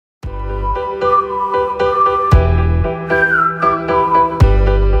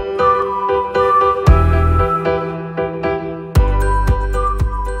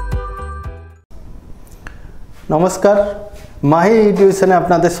नमस्कार माही টিউশনে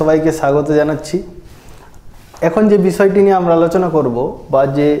আপনাদের সবাইকে স্বাগত জানাচ্ছি। এখন যে বিষয়টি নিয়ে আমরা আলোচনা করব বা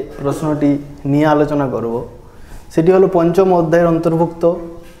যে প্রশ্নটি নিয়ে আলোচনা করব সেটি হলো পঞ্চম অধ্যায়ের অন্তর্ভুক্ত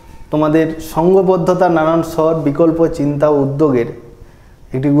তোমাদের সংঘবদ্ধতা নানান স্বর বিকল্প চিন্তা ও উদ্যোগের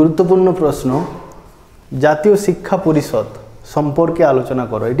একটি গুরুত্বপূর্ণ প্রশ্ন জাতীয় শিক্ষা পরিষদ সম্পর্কে আলোচনা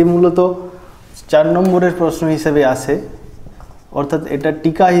করো। এটি মূলত 4 নম্বরের প্রশ্ন হিসেবে আসে, অর্থাৎ এটা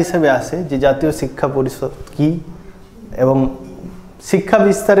টিকা হিসেবে আসে যে জাতীয় শিক্ষা পরিষদ কি এবং শিক্ষা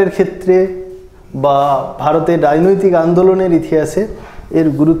বিস্তারের ক্ষেত্রে বা ভারতের রাজনৈতিক আন্দোলনের ইতিহাসে এর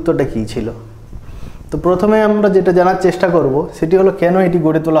গুরুত্বটা কী ছিল। তো প্রথমে আমরা যেটা জানার চেষ্টা করব সেটি হলো কেন এটি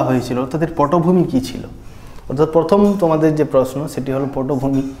গড়ে তোলা হয়েছিল, অর্থাৎ এর পটভূমি কী ছিল। অর্থাৎ প্রথম তোমাদের যে প্রশ্ন সেটি হলো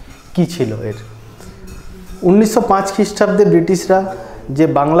পটভূমি কী ছিল এর। 1905 খ্রিস্টাব্দে ব্রিটিশরা যে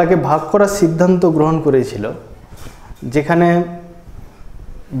বাংলাকে ভাগ করার সিদ্ধান্ত গ্রহণ করেছিল, যেখানে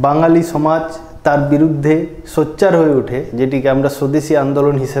বাঙালি সমাজ তার বিরুদ্ধে সোচ্চার হয়ে ওঠে, যেটিকে আমরা স্বদেশী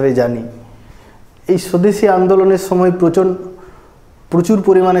আন্দোলন হিসেবে জানি। এই স্বদেশী আন্দোলনের সময় প্রচুর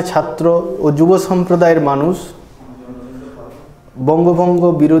পরিমাণে ছাত্র ও যুব সম্প্রদায়ের মানুষ বঙ্গভঙ্গ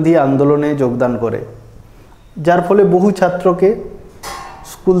বিরোধী আন্দোলনে যোগদান করে, যার ফলে বহু ছাত্রকে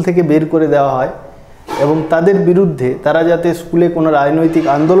স্কুল থেকে বের করে দেওয়া হয় এবং তাদের বিরুদ্ধে তারা যাতে স্কুলে কোনো রাজনৈতিক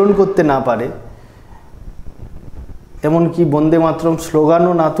আন্দোলন করতে না পারে, এমনকি বন্দে মাতরম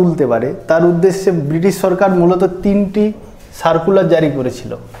স্লোগানও না তুলতে পারে, তার উদ্দেশ্যে ব্রিটিশ সরকার মূলত 3টি সার্কুলার জারি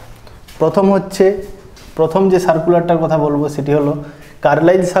করেছিল। প্রথম যে সার্কুলারটার কথা বলবো সেটি হলো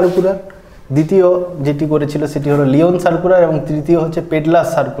কার্লাইল সার্কুলার, দ্বিতীয় যেটি করেছিল সেটি হলো লিওন সার্কুলার এবং তৃতীয় হচ্ছে পেডলার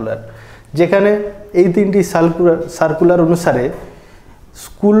সার্কুলার, যেখানে এই 3টি সার্কুলার অনুসারে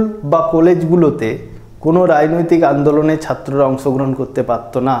স্কুল বা কলেজগুলোতে কোনো রাজনৈতিক আন্দোলনে ছাত্ররা অংশগ্রহণ করতে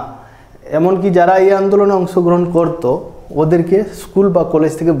পারত না, এমনকি যারা এই আন্দোলনে অংশগ্রহণ করত ওদেরকে স্কুল বা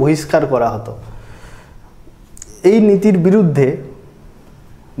কলেজ থেকে বহিষ্কার করা হতো। এই নীতির বিরুদ্ধে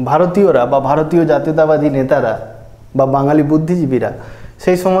ভারতীয়রা বা ভারতীয় জাতীয়তাবাদী নেতারা বা বাঙালি বুদ্ধিজীবীরা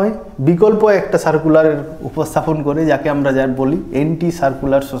সেই সময় বিকল্প একটা সার্কুলারের উপস্থাপন করে, যাকে আমরা বলি অ্যান্টি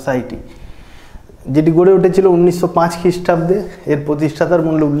সার্কুলার সোসাইটি, যেটি গড়ে উঠেছিল 1905 খ্রিস্টাব্দে। এর প্রতিষ্ঠাতার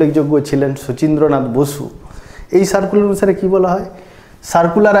মূল্যে উল্লেখযোগ্য ছিলেন শচীন্দ্রনাথ বসু। এই সার্কুলার অনুসারে কী বলা হয়,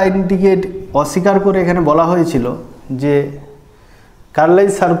 সার্কুলার আইনটিকে অস্বীকার করে এখানে বলা হয়েছিল যে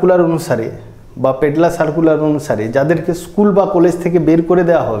কার্লাইল সার্কুলার অনুসারে বা পেডলা সার্কুলার অনুসারে যাদেরকে স্কুল বা কলেজ থেকে বের করে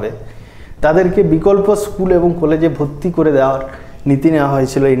দেওয়া হবে তাদেরকে বিকল্প স্কুল এবং কলেজে ভর্তি করে দেওয়ার নীতি নেওয়া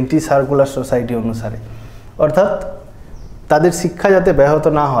হয়েছিল অ্যান্টি সার্কুলার সোসাইটি অনুসারে। অর্থাৎ তাদের শিক্ষা যাতে ব্যাহত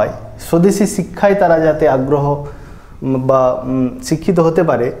না হয়, স্বদেশী শিক্ষায় তারা যাতে আগ্রহ বা শিক্ষিত হতে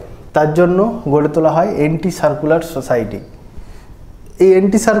পারে, তার জন্য গড়ে তোলা হয় অ্যান্টি সার্কুলার সোসাইটি। এই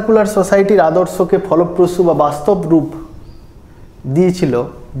অ্যান্টি সার্কুলার সোসাইটির আদর্শকে ফলপ্রসূ বা বাস্তব রূপ দিয়েছিল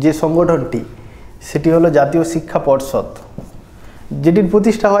যে সংগঠনটি, সেটি হলো জাতীয় শিক্ষা পর্ষদ, যেটির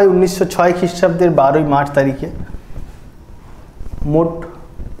প্রতিষ্ঠা হয় 1906 খ্রিস্টাব্দের 12 মার্চ তারিখে। মোট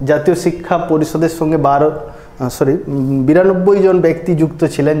জাতীয় শিক্ষা পরিষদের সঙ্গে 92 জন ব্যক্তি যুক্ত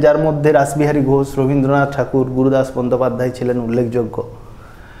ছিলেন, যার মধ্যে রাসবিহারী ঘোষ, রবীন্দ্রনাথ ঠাকুর, গুরুদাস বন্দ্যোপাধ্যায় ছিলেন উল্লেখযোগ্য।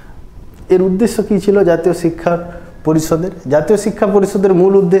 এর উদ্দেশ্য কী ছিল জাতীয় শিক্ষা পরিষদের? জাতীয় শিক্ষা পরিষদের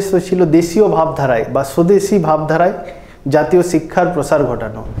মূল উদ্দেশ্য ছিল দেশীয় ভাবধারায় বা স্বদেশী ভাবধারায় জাতীয় শিক্ষার প্রসার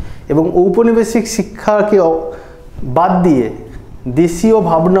ঘটানো এবং ঔপনিবেশিক শিক্ষাকে বাদ দিয়ে দেশীয়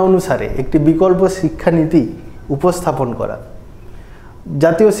ভাবনা অনুসারে একটি বিকল্প শিক্ষানীতি উপস্থাপন করা।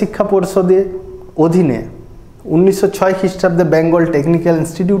 জাতীয় শিক্ষা পরিষদের অধীনে 1906 খ্রিস্টাব্দে বেঙ্গল টেকনিক্যাল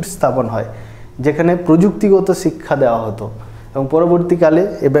ইনস্টিটিউট স্থাপন হয়, যেখানে প্রযুক্তিগত শিক্ষা দেওয়া হতো এবং পরবর্তীকালে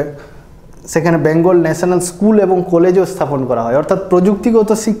সেখানে বেঙ্গল ন্যাশনাল স্কুল এবং কলেজও স্থাপন করা হয়। অর্থাৎ প্রযুক্তিগত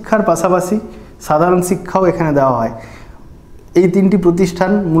শিক্ষার পাশাপাশি সাধারণ শিক্ষাও এখানে দেওয়া হয়। এই 3টি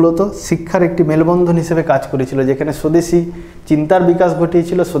প্রতিষ্ঠান মূলত শিক্ষার একটি মেলবন্ধন হিসেবে কাজ করেছিল, যেখানে স্বদেশী চিন্তার বিকাশ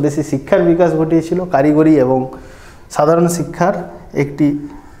ঘটিয়েছিল, স্বদেশী শিক্ষার বিকাশ ঘটিয়েছিল, কারিগরি এবং সাধারণ শিক্ষার একটি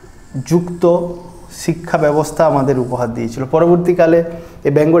যুক্ত শিক্ষা ব্যবস্থা আমাদের উপহার দিয়েছিল। পরবর্তীকালে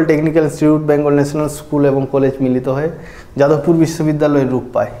এই Bengal technical institute, Bengal national school এবং কলেজ মিলিত হয়ে যাদবপুর বিশ্ববিদ্যালয়ের রূপ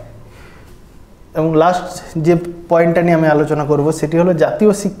পায়। এবং লাস্ট যে পয়েন্টটা নিয়ে আমি আলোচনা করব সেটি হলো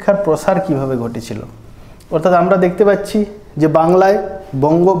জাতীয় শিক্ষার প্রসার কিভাবে ঘটেছিল। অর্থাৎ আমরা দেখতে পাচ্ছি যে বাংলায়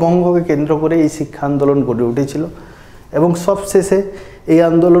বঙ্গভঙ্গকে কেন্দ্র করে এই শিক্ষা আন্দোলন গড়ে উঠেছিল এবং সবশেষে এই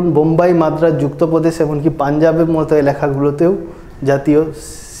আন্দোলন বোম্বাই, মাদ্রাজ, যুক্তপ্রদেশ এমনকি পাঞ্জাবের মতো এলাকাগুলোতেও জাতীয়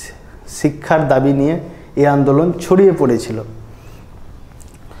শিক্ষার দাবি নিয়ে এই আন্দোলন ছড়িয়ে পড়েছিল।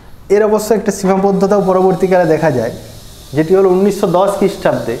 এর অবশ্য একটা সীমাবদ্ধতাও পরবর্তীকালে দেখা যায়, যেটি হলো 1910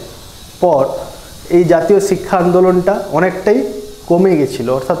 খ্রিস্টাব্দে পর এই জাতীয় শিক্ষা আন্দোলনটা অনেকটাই কমে গেছিল।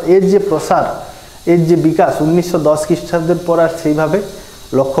 অর্থাৎ এর যে প্রসার, এর যে বিকাশ 1910 খ্রিস্টাব্দের পর আর সেইভাবে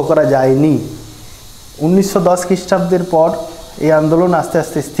লক্ষ্য করা যায়নি। 1910 খ্রিস্টাব্দের পর এই আন্দোলন আস্তে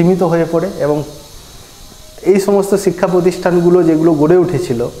আস্তে স্থিমিত হয়ে পড়ে এবং এই সমস্ত শিক্ষা প্রতিষ্ঠানগুলো যেগুলো গড়ে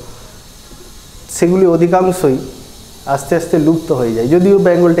উঠেছিল সেগুলি অধিকাংশই আস্তে আস্তে লুপ্ত হয়ে যায়। যদিও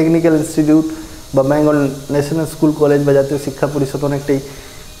বেঙ্গল টেকনিক্যাল ইনস্টিটিউট বা বেঙ্গল ন্যাশনাল স্কুল কলেজ বা জাতীয় শিক্ষা পরিষদ অনেকটাই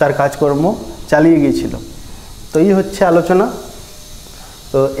তার কাজকর্ম চালিয়ে গিয়েছিল। তো এই হচ্ছে আলোচনা।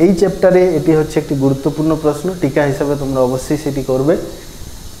 তো এই চ্যাপ্টারে এটি হচ্ছে একটি গুরুত্বপূর্ণ প্রশ্ন, টিকা হিসাবে তোমরা অবশ্যই সেটি করবে।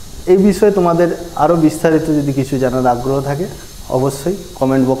 এই বিষয়ে তোমাদের আরও বিস্তারিত যদি কিছু জানার আগ্রহ থাকে অবশ্যই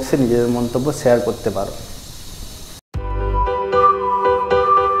কমেন্ট বক্সে নিজেদের মন্তব্য শেয়ার করতে পারো।